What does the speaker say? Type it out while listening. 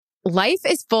Life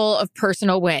is full of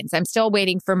personal wins. I'm still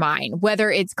waiting for mine.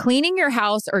 Whether it's cleaning your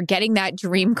house or getting that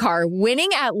dream car, winning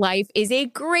at life is a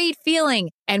great feeling.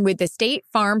 And with the State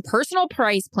Farm Personal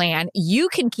Price Plan, you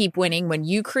can keep winning when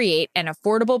you create an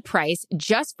affordable price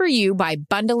just for you by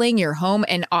bundling your home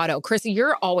and auto. Krista,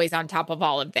 you're always on top of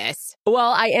all of this.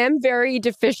 Well, I am very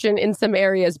deficient in some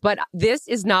areas, but this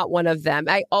is not one of them.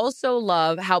 I also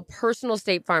love how personal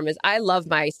State Farm is. I love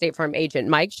my State Farm agent,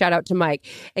 Mike. Shout out to Mike.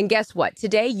 And guess what?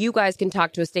 Today, you guys can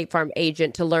talk to a State Farm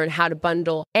agent to learn how to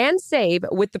bundle and save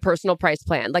with the Personal Price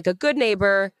Plan. Like a good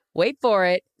neighbor, wait for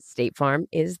it, State Farm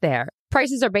is there.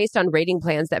 Prices are based on rating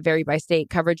plans that vary by state.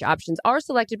 Coverage options are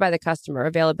selected by the customer.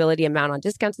 Availability, amount on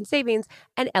discounts and savings,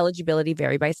 and eligibility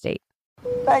vary by state.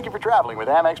 Thank you for traveling with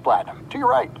Amex Platinum. To your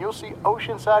right, you'll see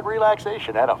oceanside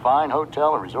relaxation at a fine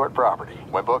hotel and resort property.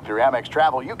 When booked through Amex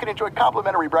Travel, you can enjoy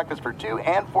complimentary breakfast for 2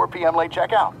 and 4 p.m. late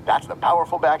checkout. That's the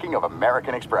powerful backing of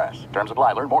American Express. Terms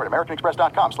apply. Learn more at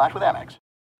americanexpress.com/withAmex.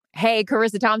 Hey,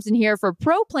 Carissa Thompson here for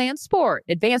Pro Plan Sport,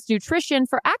 advanced nutrition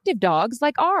for active dogs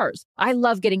like ours. I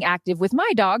love getting active with my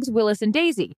dogs, Willis and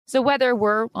Daisy. So whether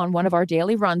we're on one of our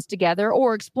daily runs together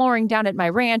or exploring down at my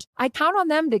ranch, I count on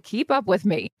them to keep up with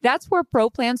me. That's where Pro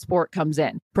Plan Sport comes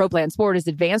in. Pro Plan Sport is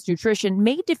advanced nutrition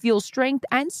made to fuel strength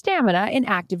and stamina in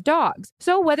active dogs.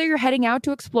 So whether you're heading out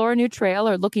to explore a new trail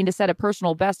or looking to set a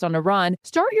personal best on a run,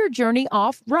 start your journey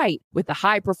off right with the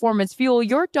high-performance fuel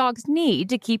your dogs need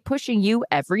to keep pushing you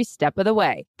every step of the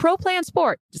way. Pro Plan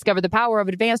Sport. Discover the power of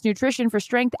advanced nutrition for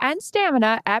strength and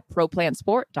stamina at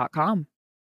ProPlansport.com.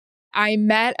 I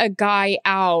met a guy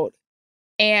out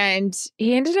and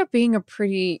he ended up being a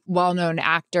pretty well-known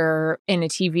actor in a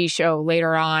TV show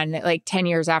later on, like 10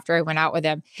 years after I went out with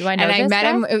him. Do I know and this I met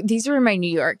guy? him. These were in my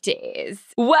New York days.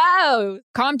 Wow.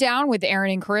 Calm Down with Aaron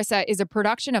and Carissa is a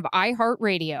production of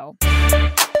iHeartRadio.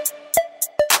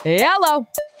 Hello.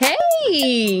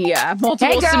 Hey,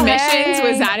 multiple girl, submissions. hey.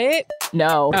 Was that it?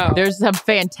 No, Oh. There's some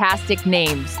fantastic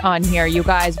names on here, you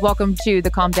guys. Welcome to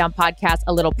the Calm Down Podcast,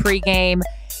 a little pregame.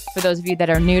 For those of you that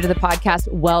are new to the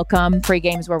podcast, welcome.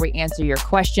 Pregame is where we answer your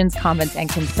questions, comments, and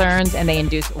concerns, and they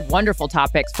induce wonderful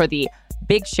topics for the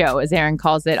big show, as Aaron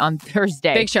calls it, on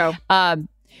Thursday. Big show.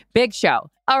 Big show.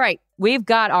 All right. We've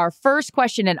got our first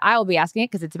question, and I will be asking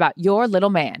it because it's about your little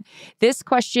man. This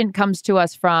question comes to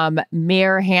us from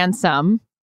Mere Handsome.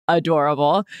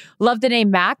 Adorable. Love the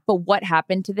name Mack, but what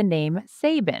happened to the name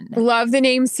Sabin? Love the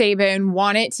name Sabin.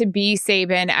 Want it to be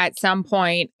Sabin at some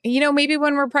point. You know, maybe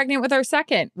when we're pregnant with our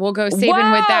second, we'll go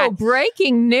Sabin with that.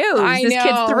 Breaking news. I This know.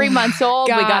 kid's 3 months old.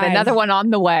 We got God. another one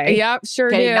on the way. Yep, sure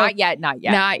Okay, do. not yet.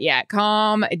 Not yet.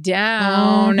 Calm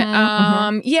down.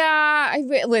 Yeah,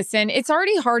 listen, it's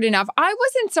already hard enough. I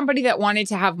wasn't somebody that wanted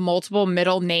to have multiple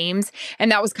middle names.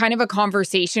 And that was kind of a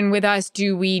conversation with us.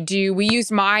 We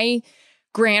used my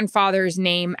grandfather's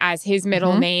name as his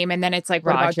middle name. And then it's like,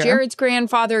 what about Roger. Jared's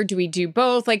grandfather? Do we do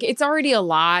both? Like, it's already a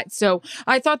lot. So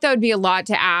I thought that would be a lot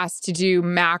to ask to do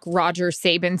Mack, Roger,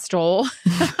 Sabin, Stoll.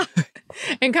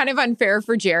 And kind of unfair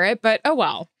for Jared, but oh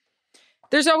well.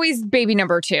 There's always baby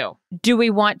number 2. Do we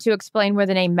want to explain where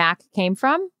the name Mack came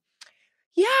from?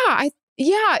 Yeah.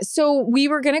 So we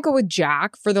were going to go with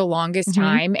Jack for the longest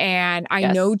time. And I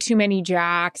Yes. know too many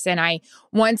Jacks. And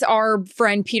once our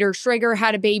friend Peter Schrager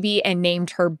had a baby and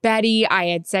named her Betty, I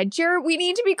had said, Jared, we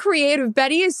need to be creative.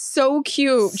 Betty is so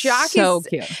cute. Jack So is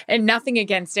cute. And nothing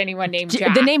against anyone named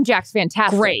Jack. The name Jack's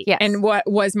fantastic. Great. Yes. And what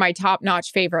was my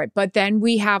top-notch favorite. But then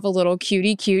we have a little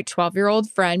cutie cute 12-year-old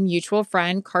friend, mutual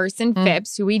friend, Carson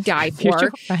Phipps, who we die for. Mutual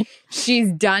friend.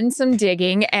 She's done some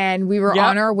digging and we were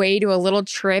on our way to a little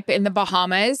trip in the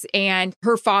Bahamas and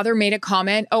her father made a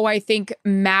comment, I think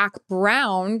Mack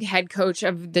Brown, head coach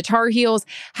of the Tar Heels,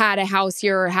 had a house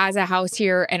here or has a house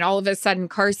here. And all of a sudden,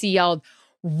 Carsey yelled,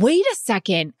 wait a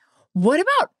second, what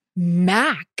about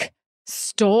Mack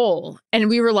Stoll? And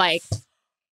we were like,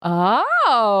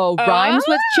 rhymes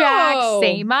with Jack.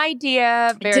 Same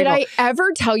idea. Very Did cool. I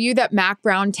ever tell you that Mack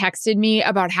Brown texted me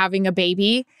about having a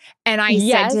baby? And I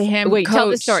said to him, Wait,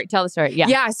 Coach, tell the story. Yeah.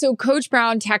 Yeah. So Coach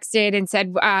Brown texted and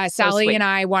said, Sally sweet. and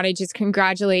I want to just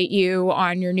congratulate you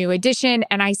on your new addition.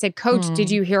 And I said, Coach,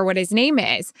 did you hear what his name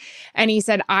is? And he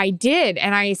said, I did.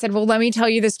 And I said, well, let me tell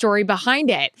you the story behind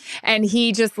it. And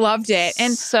he just loved it.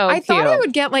 And So I thought I cute.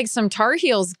 would get like some Tar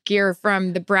Heels gear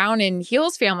from the Brown and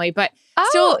Heels family, but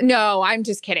still, no, I'm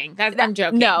just kidding. I'm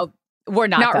joking. No, we're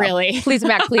not. Not though. really. Please,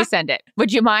 Mac, please send it.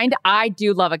 Would you mind? I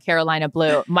do love a Carolina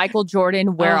blue. Michael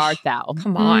Jordan, where art thou?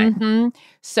 Come on. Mhm.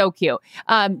 So cute.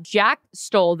 Jack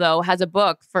Stoll, though, has a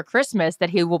book for Christmas that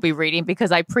he will be reading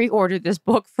because I pre-ordered this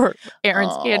book for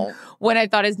Aaron's kid when I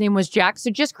thought his name was Jack.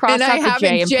 So just cross And out I the have J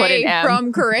a and put an J M.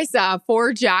 from Carissa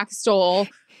for Jack Stoll.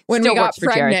 when Still we got works for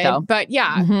Jarrett, pregnant. though. But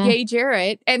yeah, yay,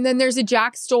 Jarrett. And then there's a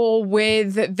Jack Stoll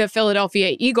with the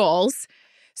Philadelphia Eagles.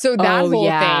 So that whole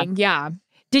thing, yeah.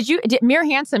 Mere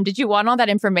Handsome, did you want all that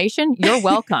information? You're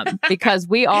welcome, because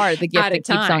we are the gift that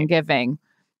keeps on giving.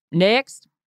 Next.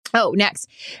 Oh, next.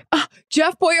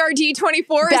 Jeff Boyardee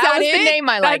 24. That is that was it? the name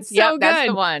I liked. That's so good. That's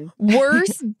the one.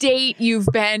 Worst date you've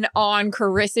been on,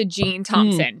 Carissa Jean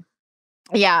Thompson.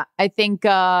 Yeah, I think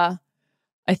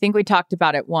we talked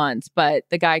about it once, but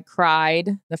the guy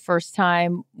cried the first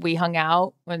time we hung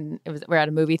out when we're at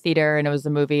a movie theater and it was a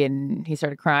movie and he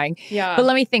started crying. Yeah. But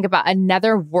let me think about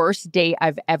another worst date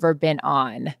I've ever been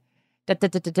on. I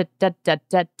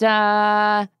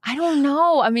don't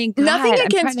know. I mean, God, nothing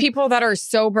against people that are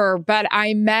sober, but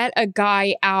I met a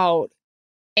guy out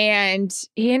and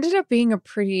he ended up being a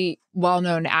pretty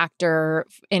well-known actor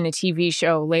in a TV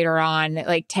show later on,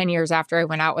 like 10 years after I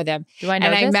went out with him. Do I know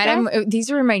and this I met guy? him.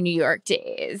 These were my New York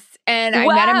days. And I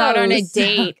met him out on a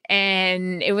date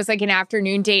and it was like an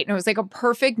afternoon date. And it was like a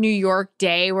perfect New York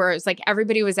day where it was like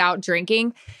everybody was out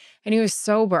drinking. And he was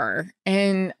sober,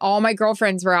 and all my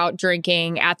girlfriends were out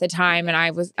drinking at the time, and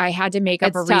I had to make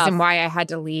up a reason why I had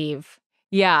to leave.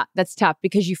 Yeah, that's tough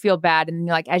because you feel bad, and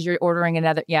like as you're ordering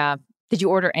another. Yeah, did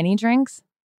you order any drinks?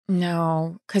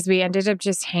 No, because we ended up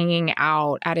just hanging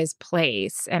out at his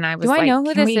place, and I was. Do like, I know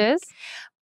who this is?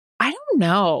 I don't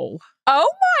know. Oh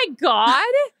my God!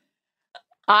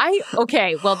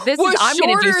 Okay. Well, I'm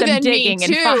going to do some digging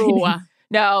and find.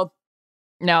 No.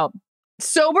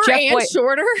 Sober and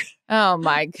shorter? Oh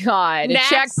my God. Next.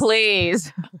 Check,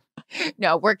 please.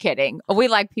 No, we're kidding. We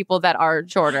like people that are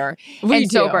shorter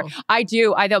and sober. I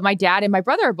do. My dad and my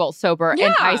brother are both sober. Yeah.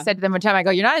 And I said to them one time, I go,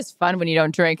 you're not as fun when you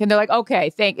don't drink. And they're like, okay,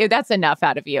 thank you. That's enough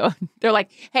out of you. They're like,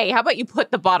 hey, how about you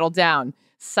put the bottle down?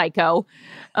 Psycho.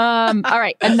 All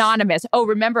right. Anonymous. Oh,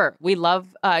 remember, we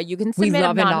love, you can submit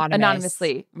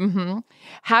anonymously. Mm-hmm.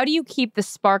 How do you keep the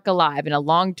spark alive in a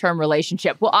long-term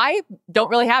relationship? Well, I don't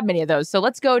really have many of those. So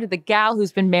let's go to the gal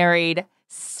who's been married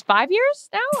 5 years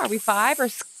now. Are we 5 or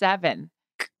 7?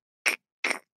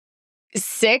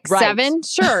 6, right. 7?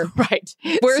 Sure. Right.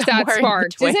 Where's Somewhere that spark?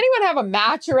 Does anyone have a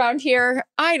match around here?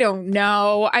 I don't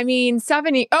know. I mean,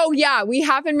 70. Oh, yeah. We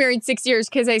have been married 6 years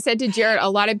because I said to Jared, a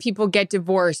lot of people get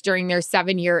divorced during their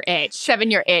 7-year itch.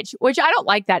 7-year itch, which I don't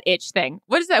like that itch thing.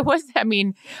 What does that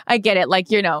mean? I get it. Like,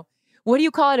 what do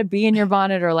you call it? A bee in your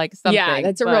bonnet or like something? Yeah,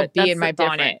 that's a real bee in my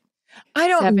bonnet. I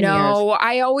don't know.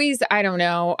 I don't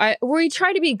know. We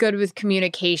try to be good with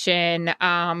communication.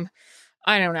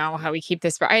 I don't know how we keep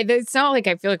this spark. It's not like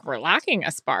I feel like we're lacking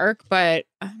a spark, but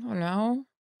I don't know.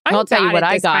 I'll tell you what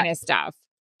I got. Kind of stuff.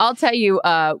 I'll tell you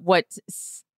what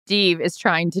Steve is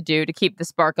trying to do to keep the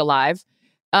spark alive.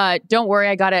 Don't worry,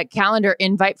 I got a calendar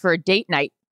invite for a date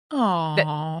night.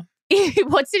 Oh,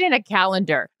 what's it in a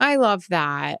calendar? I love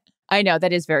that. I know,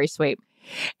 that is very sweet.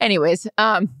 Anyways,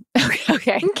 okay.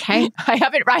 I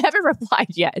haven't replied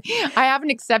yet. I haven't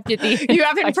accepted the. You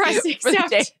haven't pressed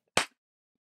accept.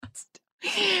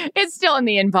 It's still in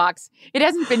the inbox. It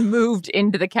hasn't been moved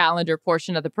into the calendar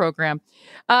portion of the program.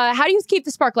 How do you keep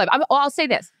the spark alive? I'll say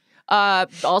this.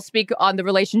 I'll speak on the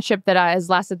relationship that has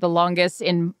lasted the longest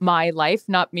in my life,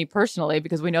 not me personally,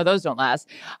 because we know those don't last.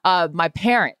 My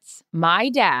parents, my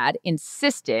dad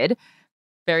insisted,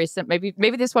 very simple,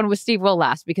 maybe this one with Steve will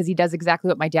last because he does exactly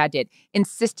what my dad did,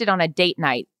 insisted on a date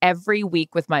night every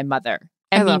week with my mother.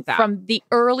 I mean, from the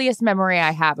earliest memory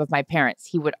I have of my parents,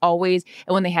 he would always,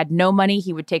 and when they had no money,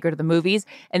 he would take her to the movies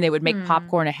and they would make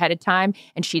popcorn ahead of time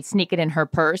and she'd sneak it in her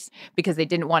purse because they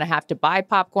didn't want to have to buy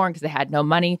popcorn because they had no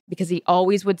money, because he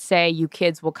always would say, you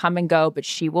kids will come and go, but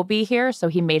she will be here. So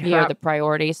he made her the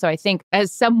priority. So I think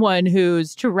as someone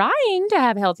who's trying to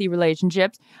have healthy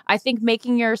relationships, I think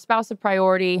making your spouse a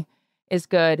priority is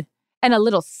good. And a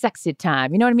little sexy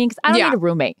time. You know what I mean? Because I don't need a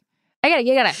roommate.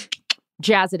 You gotta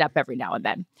jazz it up every now and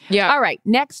then. Yeah. All right.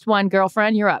 Next one,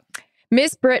 girlfriend, you're up.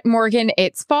 Miss Britt Morgan,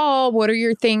 it's fall. What are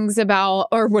your things about,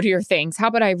 or what are your things? How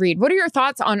about I read? What are your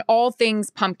thoughts on all things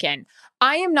pumpkin?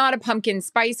 I am not a pumpkin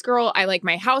spice girl. I like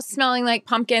my house smelling like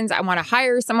pumpkins. I want to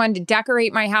hire someone to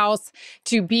decorate my house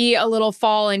to be a little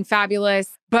fall and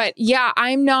fabulous. But yeah,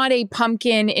 I'm not a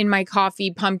pumpkin in my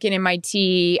coffee, pumpkin in my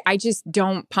tea. I just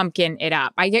don't pumpkin it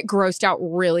up. I get grossed out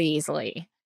really easily.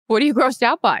 What are you grossed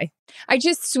out by? I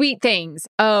just sweet things.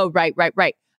 Oh, right.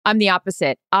 I'm the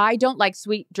opposite. I don't like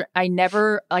sweet. I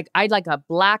like a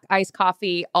black iced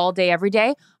coffee all day, every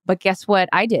day. But guess what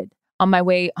I did on my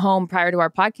way home prior to our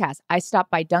podcast? I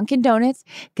stopped by Dunkin' Donuts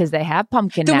because they have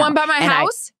pumpkin now. The one by my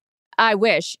house? I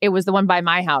wish it was the one by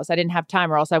my house. I didn't have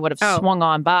time or else I would have swung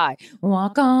on by.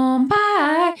 Walk on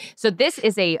by. So this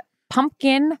is a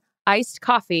pumpkin iced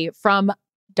coffee from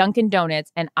Dunkin'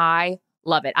 Donuts, and I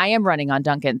love it. I am running on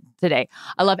Dunkin' today.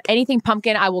 I love anything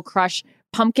pumpkin. I will crush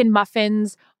pumpkin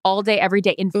muffins all day, every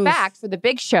day. In fact, for the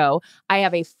big show, I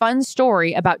have a fun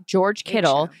story about George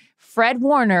Kittle, Fred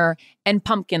Warner, and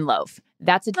pumpkin loaf.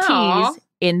 That's a tease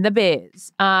in the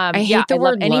biz. I hate the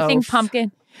word anything loaf.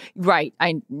 pumpkin. Right.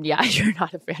 You're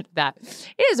not a fan of that.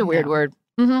 It is a weird word.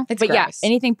 Mm-hmm. It's but gross. yeah,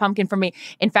 anything pumpkin for me.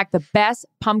 In fact, the best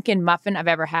pumpkin muffin I've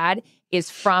ever had is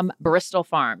from Bristol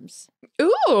Farms.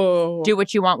 Ooh. Do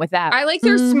what you want with that. I like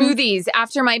their smoothies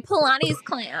after my Pilates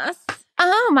class.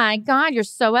 Oh my God, you're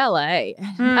so LA.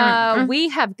 We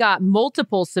have got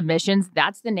multiple submissions.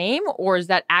 That's the name, or is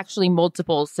that actually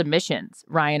multiple submissions?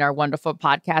 Ryan, our wonderful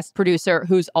podcast producer,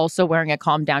 who's also wearing a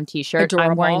Calm Down t-shirt.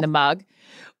 Adorable. I'm wearing the mug.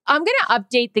 I'm going to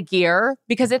update the gear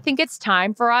because I think it's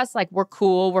time for us. Like, we're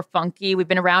cool. We're funky. We've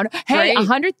been around. Hey,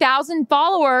 100,000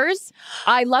 followers.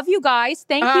 I love you guys.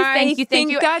 Thank you. Thank you.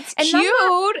 Thank you. That's and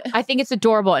cute. I think it's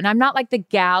adorable. And I'm not like the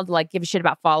gal to like give a shit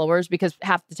about followers because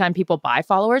half the time people buy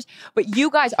followers. But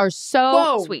you guys are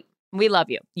so sweet. We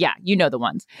love you. Yeah, you know the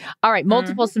ones. All right,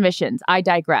 multiple submissions. I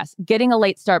digress. Getting a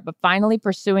late start, but finally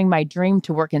pursuing my dream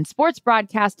to work in sports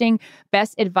broadcasting.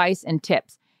 Best advice and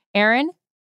tips. Aaron,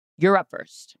 you're up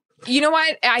first. You know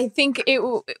what? I think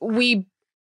we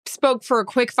spoke for a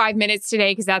quick 5 minutes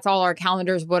today because that's all our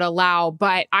calendars would allow.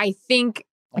 But I think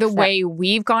the way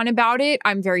we've gone about it,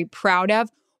 I'm very proud of.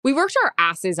 We worked our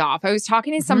asses off. I was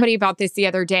talking to somebody about this the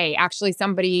other day. Actually,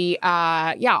 somebody,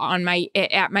 at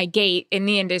my gate in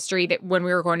the industry that when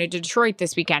we were going to Detroit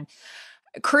this weekend.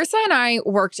 Carissa and I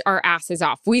worked our asses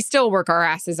off. We still work our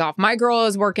asses off. My girl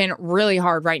is working really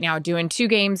hard right now, doing 2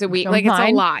 games a week. Like, it's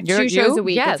a lot. 2 shows a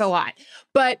week. Yes. It's a lot.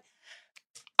 But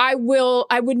I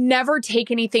would never take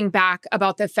anything back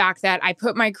about the fact that I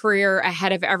put my career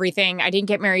ahead of everything. I didn't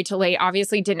get married till late,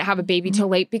 obviously didn't have a baby till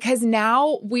late, because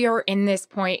now we are in this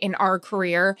point in our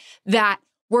career that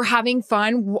we're having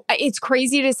fun. It's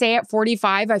crazy to say at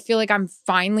 45, I feel like I'm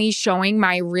finally showing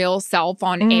my real self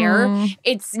on air.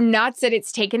 It's nuts that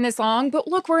it's taken this long, but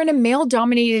look, we're in a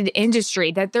male-dominated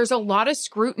industry that there's a lot of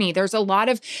scrutiny. There's a lot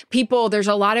of people. There's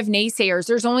a lot of naysayers.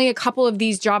 There's only a couple of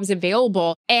these jobs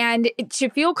available. And to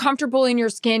feel comfortable in your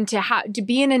skin, to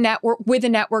be in a network with a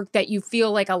network that you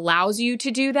feel like allows you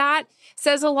to do that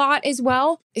says a lot as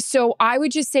well. So I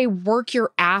would just say work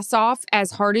your ass off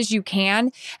as hard as you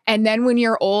can. And then when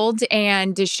you're old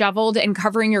and disheveled and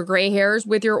covering your gray hairs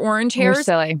with your orange hairs,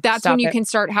 that's when you can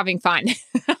start having fun.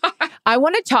 I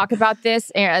want to talk about this,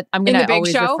 and I'm going to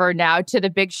always refer now to the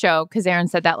big show because Aaron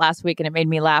said that last week and it made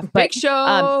me laugh. But big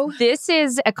show. This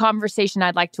is a conversation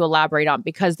I'd like to elaborate on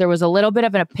because there was a little bit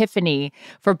of an epiphany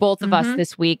for both of us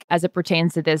this week as it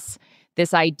pertains to this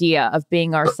idea of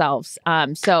being ourselves.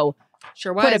 So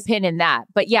sure was. Put a pin in that.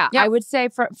 But yeah, I would say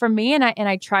for me, and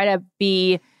I try to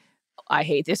be, I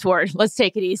hate this word. Let's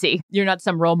take it easy. You're not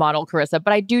some role model, Carissa,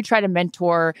 but I do try to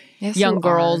mentor young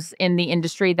girls in the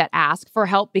industry that ask for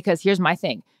help because here's my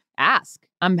thing. Ask.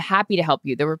 I'm happy to help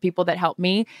you. There were people that helped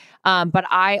me. But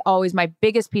my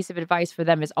biggest piece of advice for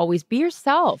them is always be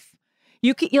yourself.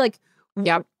 You can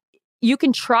you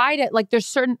can try to there's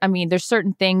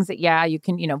certain things that, you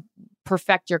can,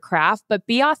 perfect your craft, but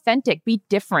be authentic, be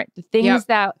different. The things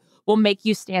that will make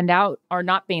you stand out are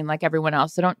not being like everyone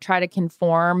else. So don't try to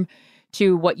conform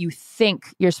to what you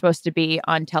think you're supposed to be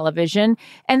on television.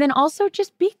 And then also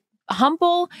just be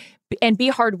humble and be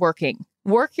hardworking.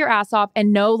 Work your ass off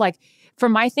and know, for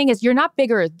my thing is you're not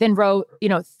bigger than row,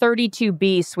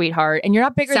 32B, sweetheart. And you're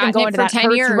not bigger than going to that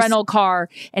Hertz rental car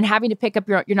and having to pick up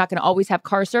you're not going to always have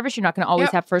car service. You're not going to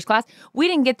always have first class. We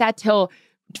didn't get that till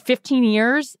 15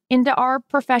 years into our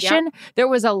profession. There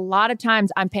was a lot of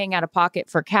times I'm paying out of pocket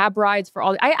for cab rides for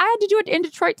all. I had to do it in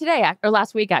Detroit today or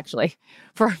last week, actually,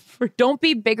 for don't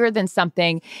be bigger than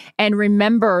something. And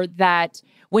remember that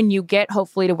when you get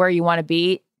hopefully to where you want to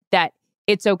be, that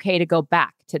it's okay to go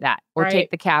back to that or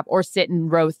take the cab or sit in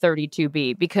row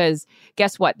 32B, because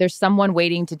guess what? There's someone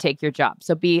waiting to take your job.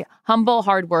 So be humble,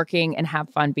 hardworking, and have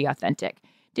fun, be authentic.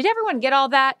 Did everyone get all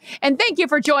that? And thank you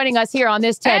for joining us here on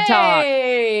this TED Talk.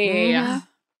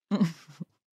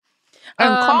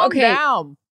 Calm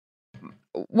down.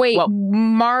 Wait,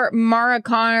 Mara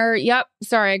Connor. Yep.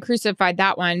 Sorry, I crucified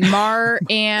that one.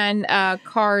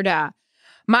 Carda.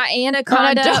 My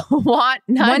anaconda. Don't want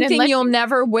none. One thing you'll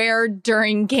never wear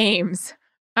during games.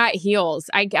 Heels.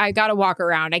 I got to walk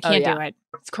around. I can't do it.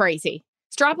 It's crazy.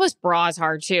 Strapless bra is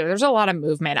hard too. There's a lot of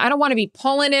movement. I don't want to be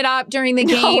pulling it up during the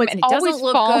game, and it doesn't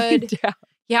look good. Down.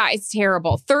 Yeah, it's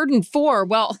terrible. 3rd and 4.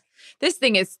 Well, this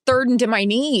thing is 3rd into my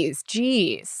knees.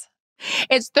 Jeez.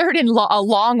 It's third and a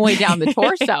long way down the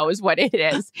torso is what it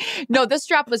is. No, the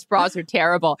strapless bras are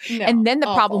terrible. No, and then the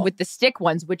problem awful. with the stick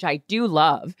ones, which I do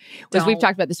love, because we've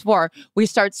talked about this before, we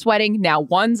start sweating. Now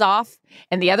one's off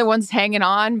and the other one's hanging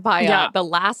on by the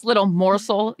last little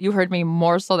morsel. You heard me,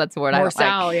 morsel. That's the word Morsel,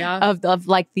 I like. yeah. Of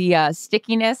like the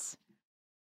stickiness.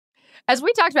 As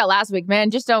we talked about last week,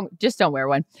 man, just don't wear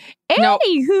one.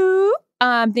 Anywho,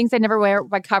 things I never wear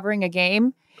by covering a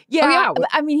game. Yeah.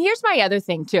 I mean, here's my other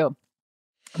thing too.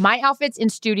 My outfits in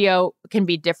studio can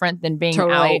be different than being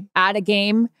out at a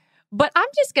game. But I'm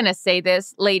just going to say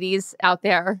this, ladies out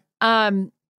there.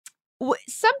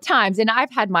 Sometimes, and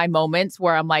I've had my moments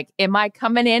where I'm like, am I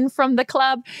coming in from the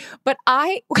club? But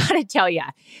I got to tell you,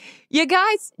 you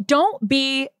guys, don't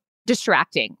be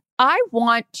distracting. I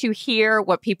want to hear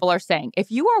what people are saying. If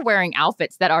you are wearing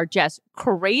outfits that are just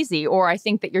crazy, or I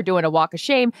think that you're doing a walk of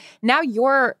shame, now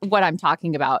you're what I'm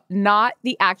talking about, not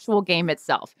the actual game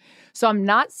itself. So I'm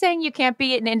not saying you can't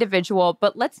be an individual,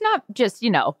 but let's not just,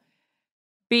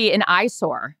 be an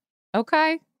eyesore.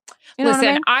 Okay? You know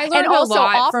Listen, what I I learned and a also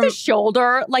lot off from the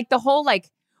shoulder, like the whole,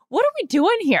 what are we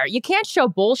doing here? You can't show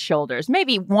both shoulders,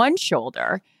 maybe one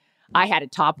shoulder. I had a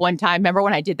top one time. Remember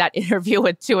when I did that interview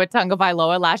with Tua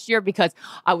Tagovailoa last year, because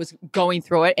I was going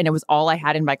through it and it was all I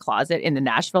had in my closet in the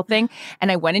Nashville thing.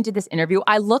 And I went into this interview.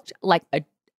 I looked so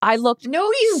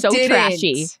didn't.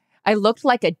 trashy. I looked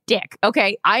like a dick.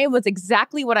 Okay. I was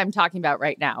exactly what I'm talking about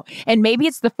right now. And maybe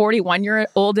it's the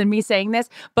 41-year-old in me saying this,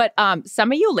 but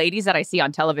some of you ladies that I see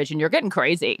on television, you're getting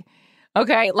crazy.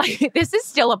 Okay. Like, this is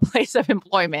still a place of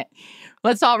employment.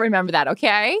 Let's all remember that.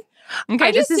 Okay.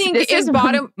 Okay, this is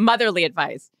motherly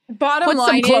advice. Bottom Put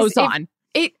line some clothes is on.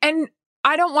 And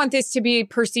I don't want this to be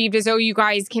perceived as, oh, you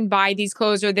guys can buy these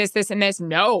clothes or this, and this.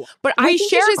 No. But we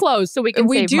share clothes so we can save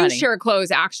money. We do share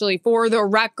clothes, actually. For the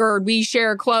record, we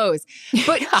share clothes.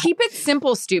 But keep it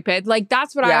simple, stupid. Like,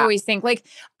 that's what I always think. Like,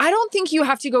 I don't think you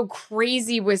have to go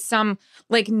crazy with some,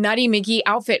 Nutty McGee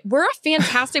outfit. Wear a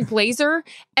fantastic blazer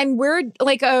and wear,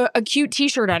 a cute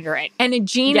T-shirt under it. And a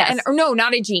jean. Yes. No,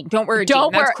 not a jean. Don't wear a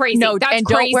jean. That's crazy. No, that's and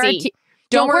crazy.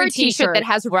 Don't wear a T-shirt that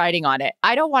has writing on it.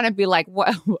 I don't want to be like,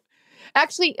 what?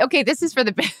 Actually, okay, this is for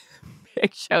the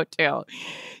big show, too.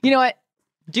 You know what?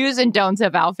 Do's and don'ts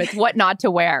of outfits, what not to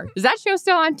wear. Is that show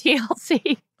still on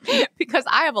TLC? Because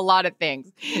I have a lot of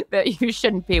things that you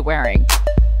shouldn't be wearing.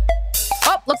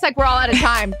 Oh, looks like we're all out of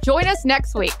time. Join us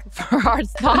next week for our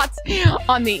thoughts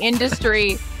on the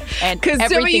industry and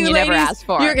everything you never asked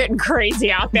for. You're getting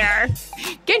crazy out there.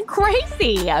 Getting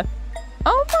crazy.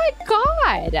 Oh, my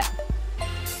God.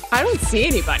 I don't see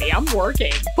anybody. I'm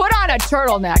working. Put on a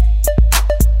turtleneck.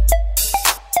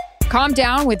 Calm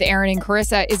Down with Aaron and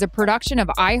Carissa is a production of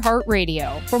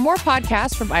iHeartRadio. For more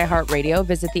podcasts from iHeartRadio,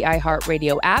 visit the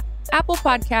iHeartRadio app, Apple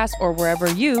Podcasts, or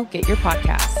wherever you get your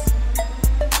podcasts.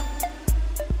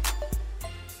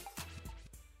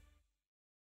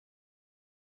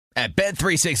 At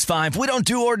Bet365, we don't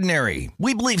do ordinary.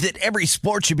 We believe that every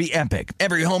sport should be epic.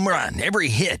 Every home run, every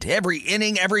hit, every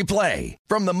inning, every play.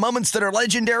 From the moments that are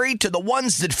legendary to the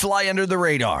ones that fly under the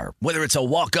radar. Whether it's a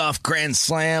walk-off grand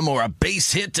slam or a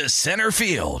base hit to center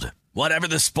field. Whatever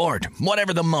the sport,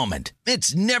 whatever the moment.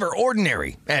 It's never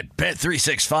ordinary at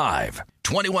Bet365.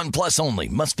 21 plus only.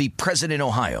 Must be present in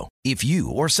Ohio. If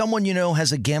you or someone you know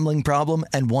has a gambling problem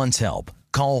and wants help,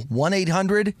 call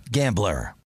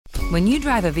 1-800-GAMBLER. When you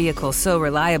drive a vehicle so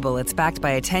reliable it's backed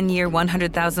by a 10-year,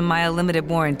 100,000-mile limited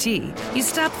warranty, you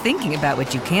stop thinking about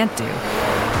what you can't do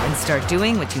and start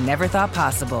doing what you never thought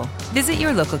possible. Visit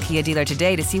your local Kia dealer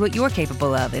today to see what you're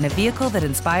capable of in a vehicle that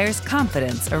inspires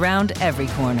confidence around every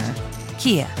corner.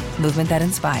 Kia, movement that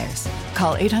inspires.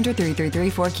 Call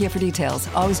 800-333-4KIA for details.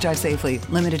 Always drive safely.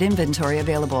 Limited inventory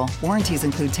available. Warranties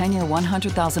include 10-year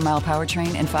 100,000-mile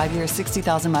powertrain and 5-year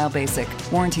 60,000-mile basic.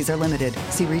 Warranties are limited.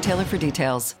 See retailer for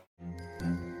details.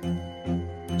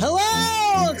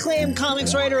 Hello, acclaimed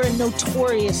comics writer and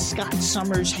notorious Scott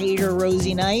Summers hater,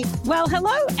 Rosie Knight. Well,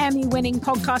 hello, Emmy-winning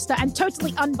podcaster and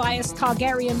totally unbiased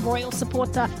Targaryen royal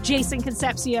supporter, Jason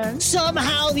Concepcion.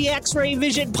 Somehow the X-Ray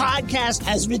Vision podcast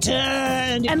has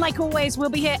returned. And like always, we'll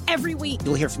be here every week.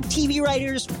 You'll hear from TV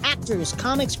writers, actors,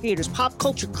 comics creators, pop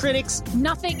culture critics.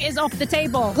 Nothing is off the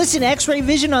table. Listen to X-Ray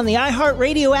Vision on the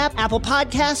iHeartRadio app, Apple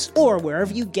Podcasts, or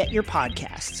wherever you get your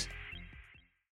podcasts.